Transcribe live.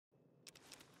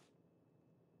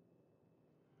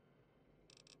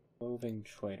Moving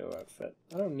trader outfit.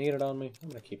 I don't need it on me. I'm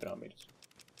gonna keep it on me. Just...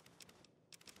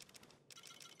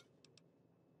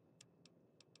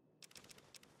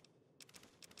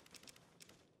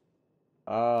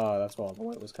 Ah, that's where all the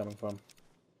weight was coming from.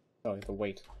 Oh, the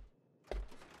weight.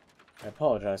 I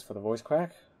apologize for the voice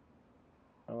crack.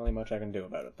 Not really much I can do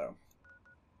about it, though.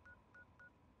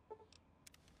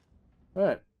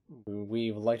 Alright,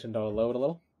 we've lightened our load a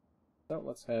little. So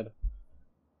let's head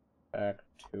back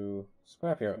to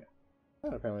Scrapyard.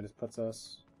 That apparently just puts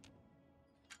us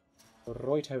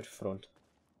right out front.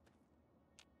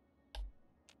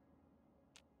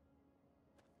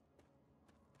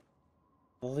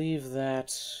 I believe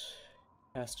that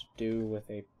has to do with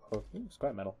a perk. Ooh,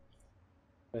 scrap metal.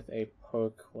 With a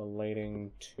perk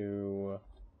relating to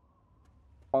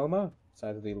Karma. It's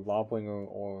either the Lobwinger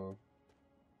or...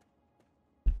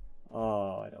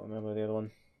 Oh, I don't remember the other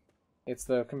one. It's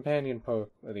the companion perk,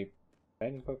 or the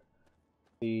companion perk?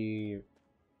 The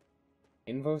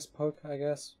inverse perk, I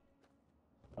guess,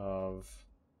 of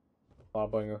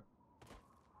Lobwinger.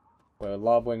 Where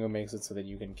Lobwinger makes it so that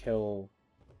you can kill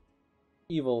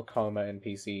evil Karma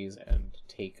NPCs and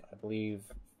take, I believe,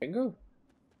 finger?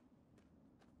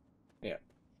 Yeah,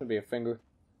 should be a finger.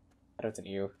 I know it's an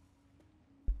ear.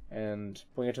 And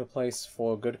bring it to a place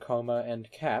for good Karma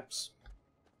and caps.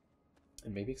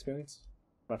 And maybe experience?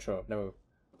 I'm not sure.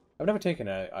 I've never taken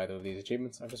either of these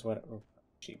achievements. I've just read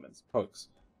achievements, perks.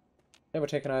 Never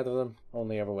taken either of them.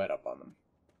 Only ever read up on them.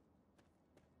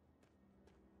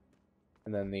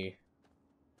 And then the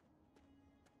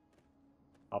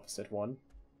opposite one,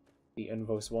 the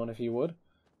inverse one, if you would,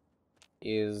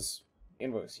 is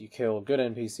inverse. You kill good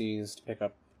NPCs to pick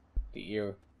up the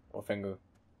ear or finger.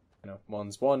 You know,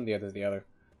 one's one, the other's the other.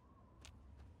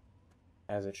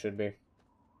 As it should be.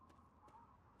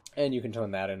 And you can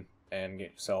turn that in and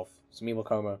get yourself some evil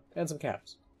karma and some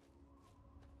caps.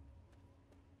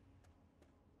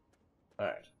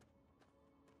 Alright.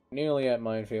 Nearly at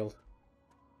Minefield.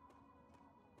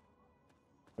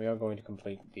 We are going to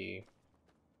complete the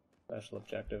special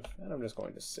objective, and I'm just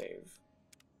going to save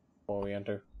before we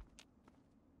enter.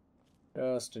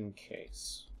 Just in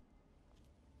case.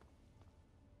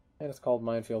 And it's called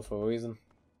Minefield for a reason.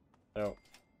 So,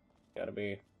 gotta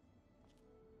be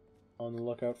on the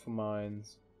lookout for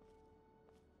mines.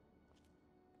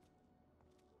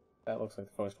 That looks like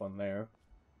the first one there.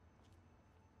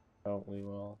 So we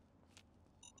will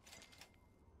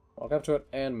walk up to it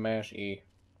and mash E.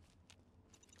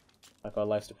 Like our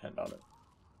lives depend on it.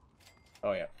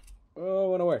 Oh yeah. Oh,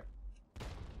 went away.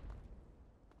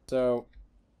 So,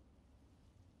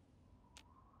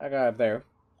 that guy up there,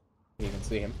 you can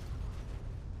see him.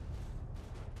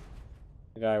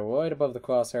 The guy right above the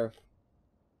crosshair.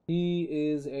 He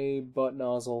is a butt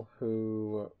nozzle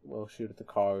who will shoot at the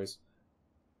cars.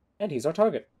 And he's our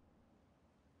target.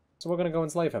 So we're gonna go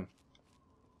enslave him.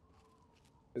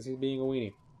 Because he's being a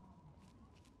weenie.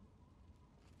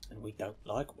 And we don't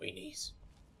like weenies.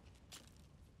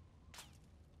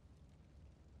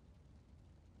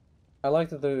 I like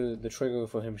that the trigger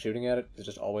for him shooting at it is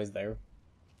just always there.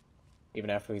 Even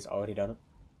after he's already done it.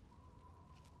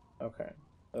 Okay.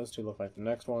 Those two look like the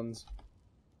next ones.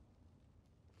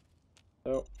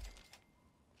 So,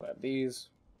 grab these.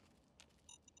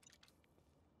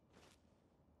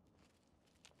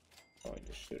 Going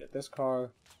to shoot at this car.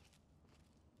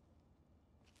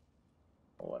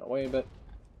 Pull it away a bit.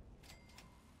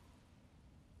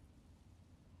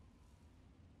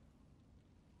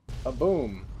 A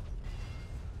boom!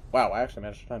 Wow, I actually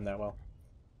managed to time that well.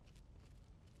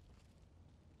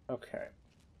 Okay.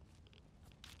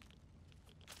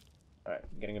 Alright,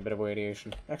 getting a bit of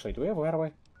radiation. Actually, do we have a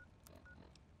radaway?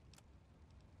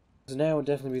 So now would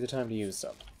definitely be the time to use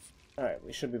some. Alright,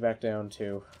 we should be back down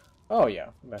to... Oh yeah,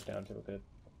 back down to a good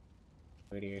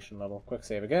radiation level. Quick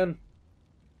save again.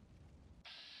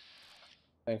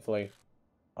 Thankfully,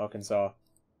 Arkansas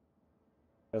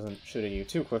doesn't shoot at you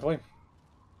too quickly.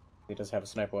 He does have a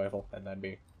sniper rifle, and that'd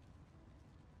be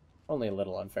only a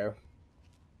little unfair.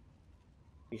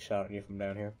 He shot at you from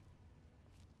down here.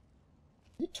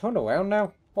 Is he turned around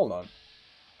now? Hold on.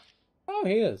 Oh,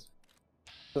 he is.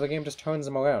 So the game just turns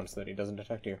him around so that he doesn't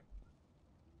detect you.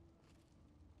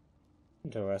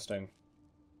 Interesting.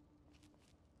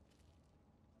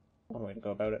 One way to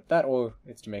go about it. That, or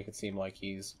it's to make it seem like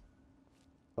he's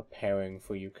preparing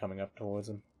for you coming up towards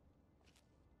him.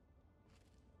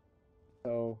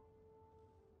 So,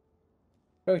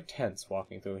 very tense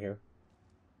walking through here.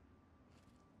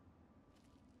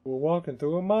 We're walking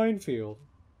through a minefield.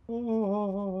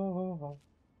 Oh,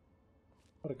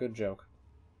 what a good joke.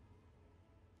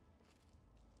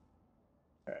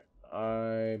 Okay,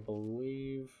 I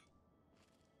believe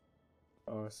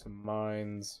some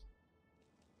mines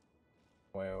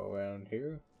way around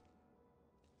here.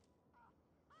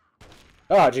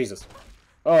 Ah, Jesus.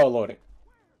 Oh, lordy.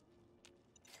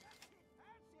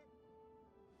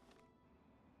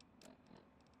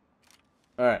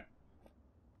 Alright.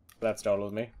 That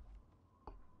startled me.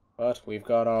 But we've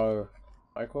got our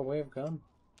microwave gun.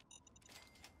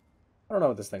 I don't know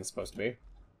what this thing's supposed to be.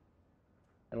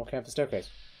 And we'll camp the staircase.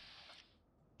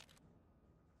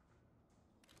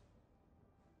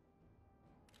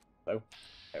 So,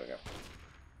 there we go.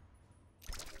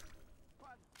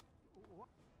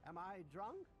 Am I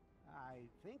drunk? I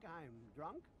think I'm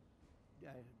drunk.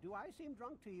 Do I seem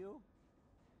drunk to you?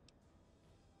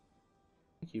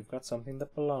 You've got something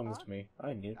that belongs to me.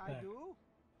 I need it back. I do?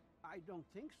 I don't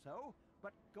think so,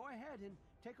 but go ahead and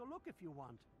take a look if you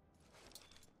want.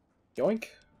 Yoink.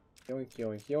 Yoink,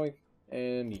 yoink, yoink.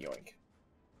 And yoink.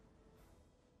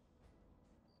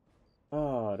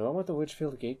 Ah, do I want the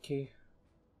Witchfield gate key?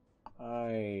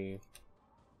 I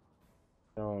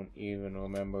don't even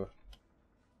remember.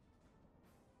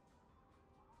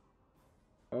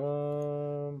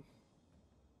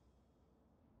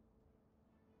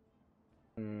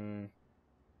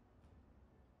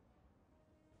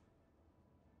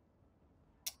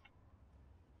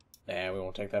 Nah, we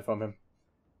won't take that from him.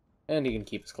 And he can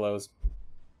keep his clothes.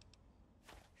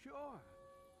 Sure.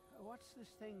 What's this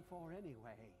thing for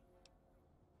anyway?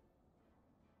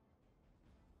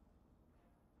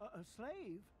 A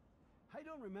slave? I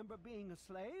don't remember being a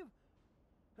slave.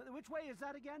 Which way is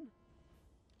that again?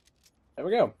 There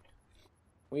we go.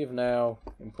 We've now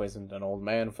imprisoned an old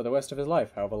man for the rest of his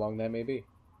life, however long that may be.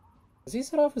 Does he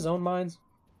set off his own mines?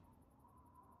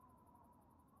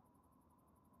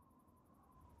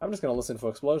 I'm just gonna listen for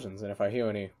explosions, and if I hear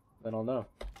any, then I'll know.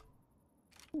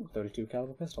 Ooh, 32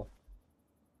 caliber pistol.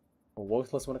 Well,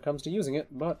 worthless when it comes to using it,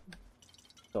 but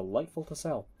delightful to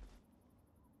sell.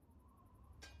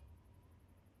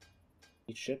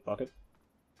 Eat shit, bucket.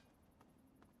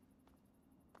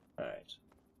 Alright.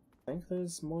 I think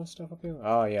there's more stuff up here.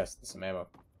 Ah, yes, there's some ammo.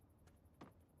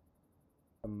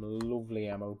 Some lovely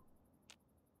ammo.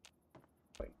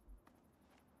 Wait.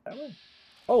 That way?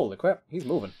 Holy crap, he's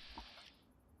moving.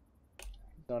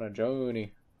 He's on a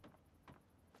journey.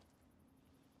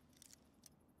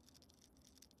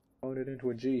 Turned it into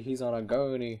a G, he's on a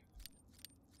gurney.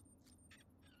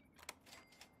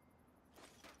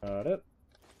 Got it.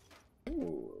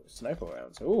 Ooh, sniper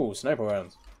rounds. Ooh, sniper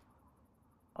rounds.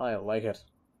 I like it.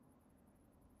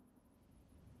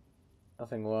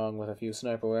 Nothing wrong with a few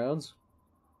sniper rounds.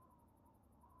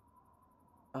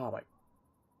 Oh my.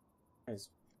 Guys.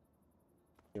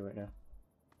 Here right now.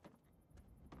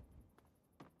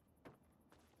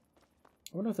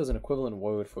 I wonder if there's an equivalent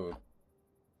word for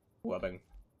webbing.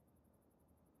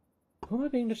 Who am I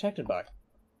being detected by?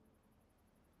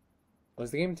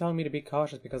 Was the game telling me to be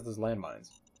cautious because there's landmines?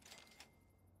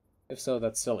 If so,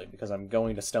 that's silly, because I'm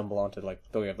going to stumble onto, like,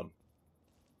 3 of them.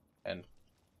 And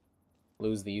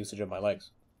lose the usage of my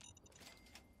legs.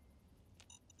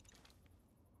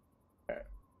 Okay,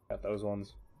 got those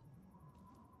ones.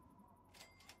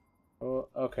 Oh,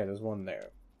 okay, there's one there.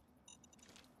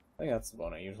 I think that's the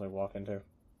one I usually walk into.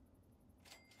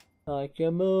 Like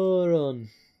a moron!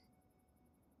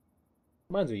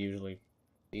 Mines are usually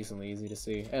decently easy to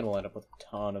see, and we'll end up with a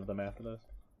ton of them after this.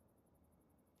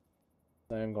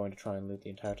 I am going to try and loot the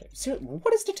entire time. Seriously,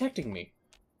 what is detecting me?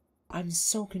 I'm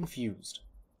so confused.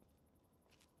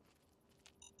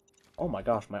 Oh my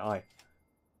gosh, my eye.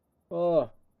 Oh,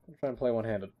 I'm trying to play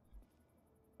one-handed.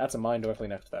 That's a mine directly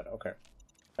next to that. Okay.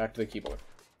 Back to the keyboard.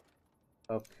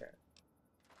 Okay.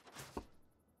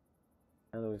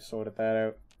 Now that we've sorted that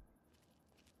out,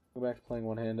 go back to playing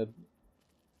one-handed.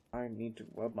 I need to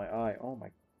rub my eye. Oh my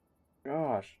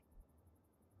gosh.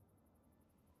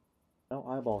 No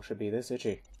eyeball should be this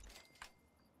itchy.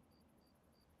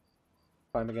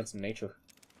 I'm against nature.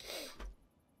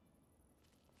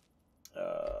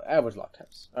 Average lock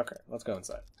temps. Okay, let's go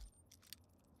inside.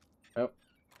 Oh,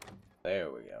 there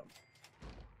we go.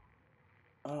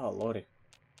 Oh, lordy.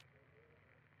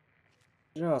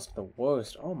 Just the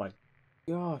worst. Oh my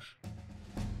gosh.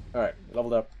 Alright,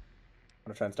 leveled up.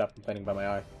 I'm gonna try and stop complaining about my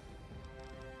eye.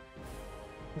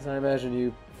 Because I imagine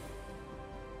you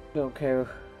don't care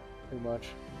too much.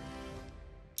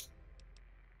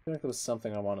 I feel like there was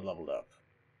something I wanted leveled up.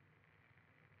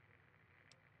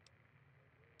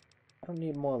 I don't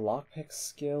need more lockpick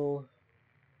skill.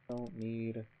 Don't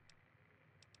need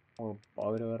more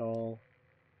barter at all.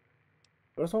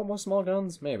 Do I just want more small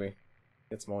guns? Maybe.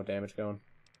 Get some more damage going.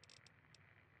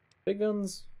 Big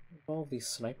guns involve the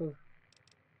sniper?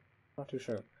 Not too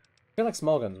sure. I feel like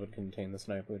small guns would contain the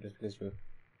sniper just because you're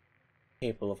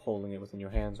capable of holding it within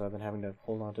your hands rather than having to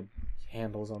hold on to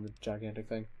handles on the gigantic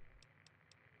thing.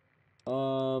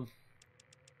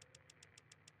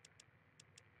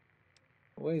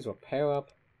 Ways to pair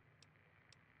up.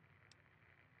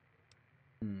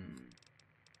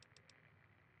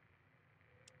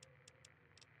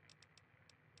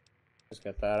 Just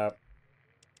get that up.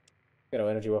 Get our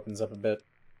energy weapons up a bit.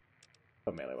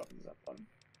 Put melee weapons up one.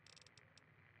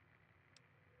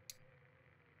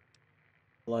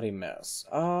 Bloody mess.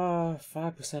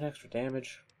 5% extra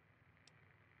damage.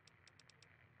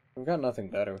 We've got nothing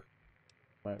better.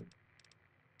 Might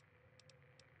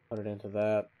put it into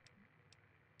that.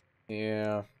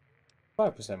 Yeah.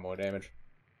 5% more damage.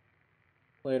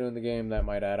 Later in the game, that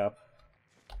might add up.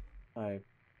 I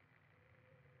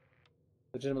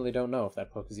legitimately don't know if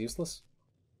that poke is useless.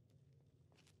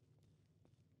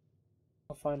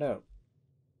 I'll find out.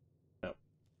 No.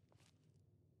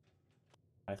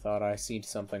 I thought I seen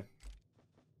something.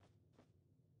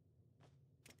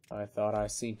 I thought I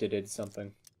seen it did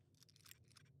something.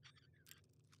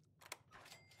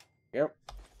 Yep.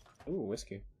 Ooh,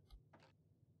 whiskey.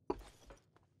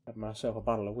 Got myself a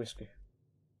bottle of whiskey.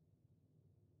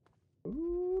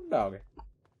 Ooh, doggy.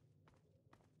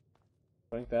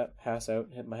 Drink that, pass out,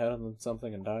 hit my head on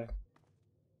something, and die.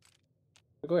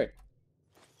 Great.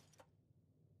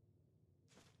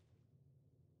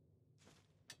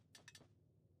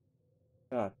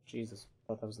 God, Jesus. I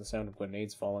thought that was the sound of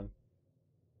grenades falling.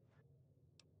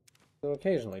 So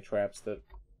occasionally traps that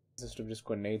consist of just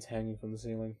grenades hanging from the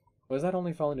ceiling. Or is that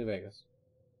only Fall in New Vegas?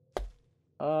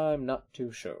 I'm not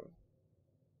too sure.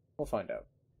 We'll find out.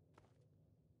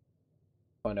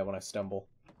 Find out when I stumble.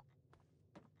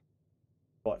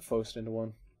 Butt first into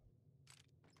one.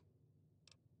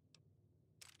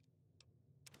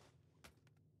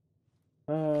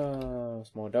 Some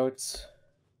more darts.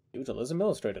 Pugilism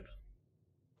illustrated.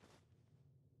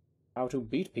 How to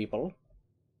beat people.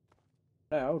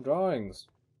 Now drawings.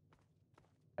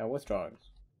 Now with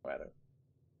drawings, rather.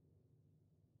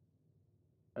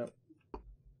 Oh.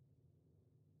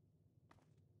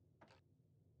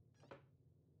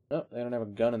 Oh, they don't have a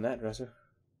gun in that dresser.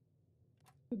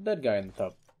 The dead guy in the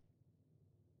tub. I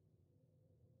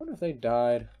wonder if they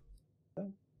died.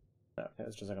 Oh. No, okay,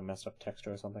 it's just like a messed up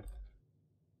texture or something.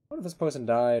 What if this person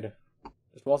died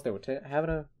just whilst they were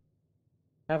having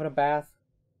a bath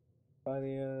by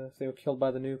the if they were killed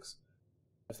by the nukes?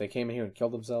 If they came in here and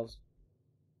killed themselves?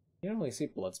 You don't really see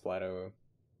blood splatter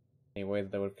any way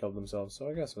that they would have killed themselves, so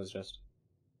I guess it was just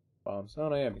bombs. Oh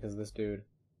no, yeah, because of this dude.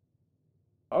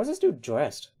 How was this dude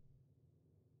dressed?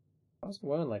 I was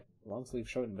wearing like long sleeve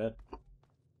shirt in bed.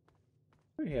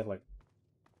 He had like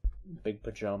big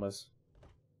pajamas.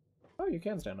 Oh, you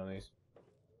can stand on these.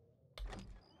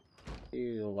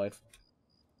 Delightful.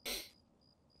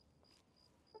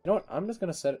 You know what? I'm just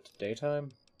gonna set it to daytime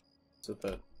so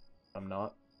that I'm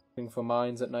not looking for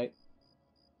mines at night.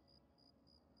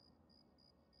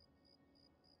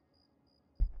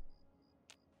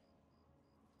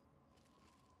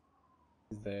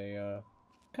 They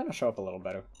kind of show up a little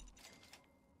better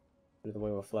due to the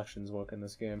way reflections work in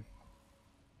this game.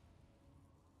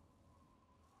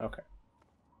 Okay.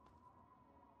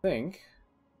 I think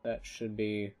that should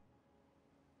be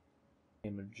a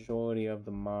majority of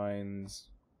the mines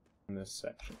in this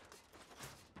section.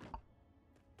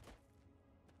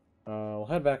 We'll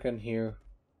head back in here,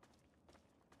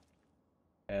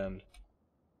 and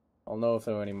I'll know if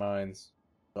there are any mines,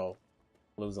 so I'll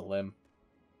lose a limb.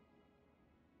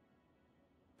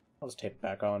 I'll just tape it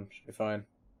back on, should be fine.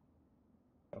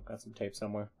 I've got some tape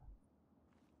somewhere.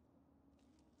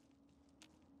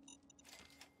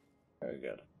 Very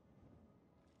good.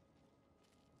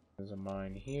 There's a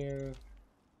mine here.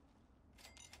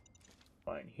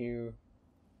 Mine here.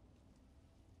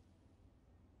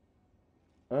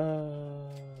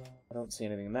 I don't see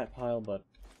anything in that pile, but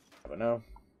I don't know.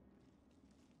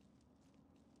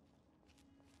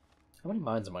 How many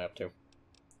mines am I up to?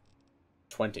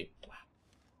 20. Wow.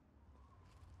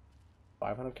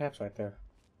 500 caps right there.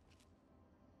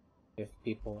 If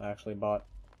people actually bought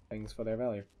things for their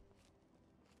value.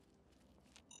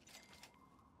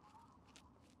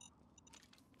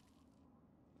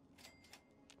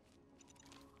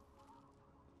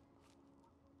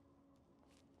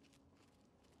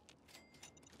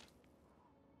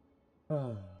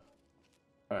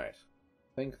 Alright. I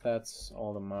think that's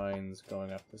all the mines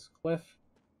going up this cliff.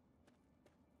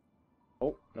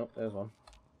 Oh, nope, there's one.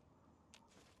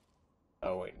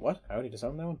 Oh, wait, what? I already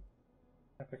disarmed that one?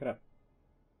 I pick it up.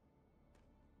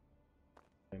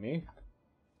 Me?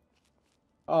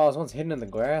 Oh, this one's hidden in the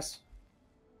grass?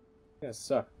 You guys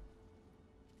suck.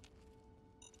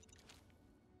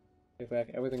 Take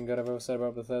back everything good I've ever said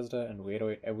about Bethesda, and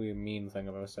reiterate every mean thing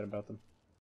I've ever said about them.